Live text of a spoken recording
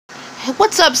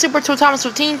What's up, Super Tool Thomas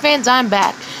 15 fans? I'm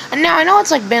back. And now I know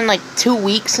it's been 2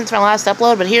 weeks since my last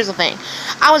upload, but here's the thing.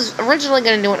 I was originally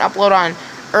gonna do an upload on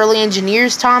Early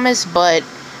Engineers Thomas, but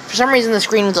for some reason the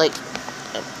screen was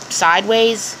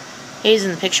sideways.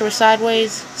 The picture was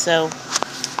sideways, so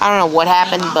I don't know what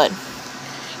happened, but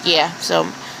yeah,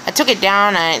 so I took it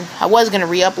down. I was gonna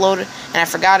re-upload it, and I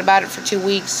forgot about it for 2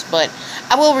 weeks, but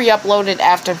I will re-upload it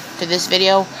after this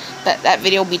video. That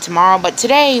video will be tomorrow, but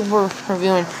today we're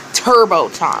reviewing Turbo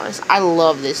Thomas. I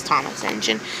love this Thomas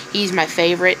engine. He's my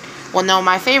favorite. Well, no,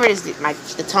 my favorite is the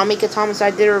Tomica Thomas I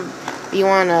did a review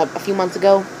on a few months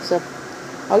ago. So,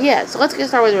 oh yeah, so let's get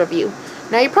started with the review.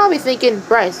 Now you're probably thinking,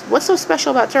 Bryce, what's so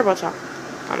special about Turbo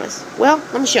Thomas? Well,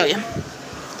 let me show you.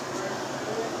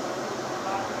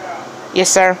 Yes,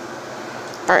 sir.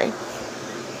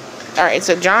 Alright,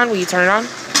 so John, will you turn it on?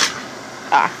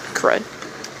 Ah, crud.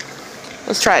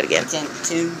 Let's try it again.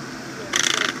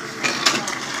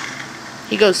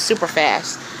 He goes super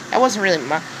fast. That wasn't really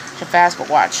much fast, but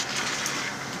watch.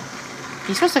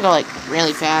 He's supposed to go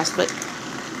really fast, but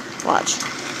watch.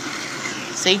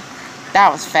 See?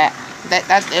 That was fast. They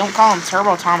don't call him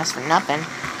Turbo Thomas for nothing.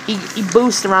 He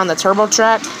boosts around the turbo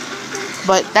track,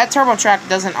 but that turbo track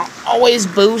doesn't always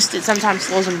boost. It sometimes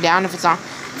slows him down. If it's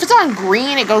on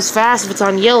green, it goes fast. If it's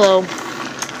on yellow,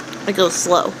 it goes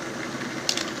slow.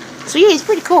 So yeah, he's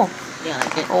pretty cool. Yeah, I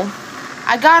like it. Cool.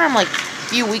 I got him a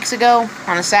few weeks ago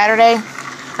on a Saturday,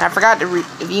 and I forgot to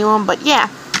review him, but yeah,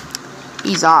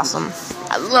 he's awesome.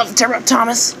 I love Turbo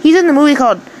Thomas. He's in the movie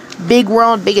called Big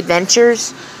World, Big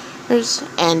Adventures,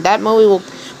 and that movie will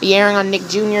be airing on Nick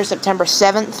Jr. September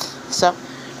 7th. So,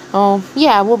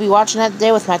 yeah, we'll be watching that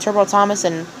today with my Turbo Thomas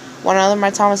and one other of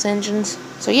my Thomas engines.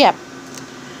 So yeah,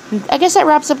 I guess that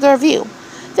wraps up the review.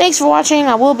 Thanks for watching.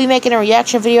 I will be making a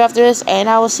reaction video after this, and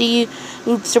I will see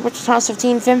you, Super Thomas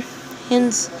 15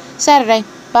 fans, Saturday.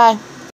 Bye.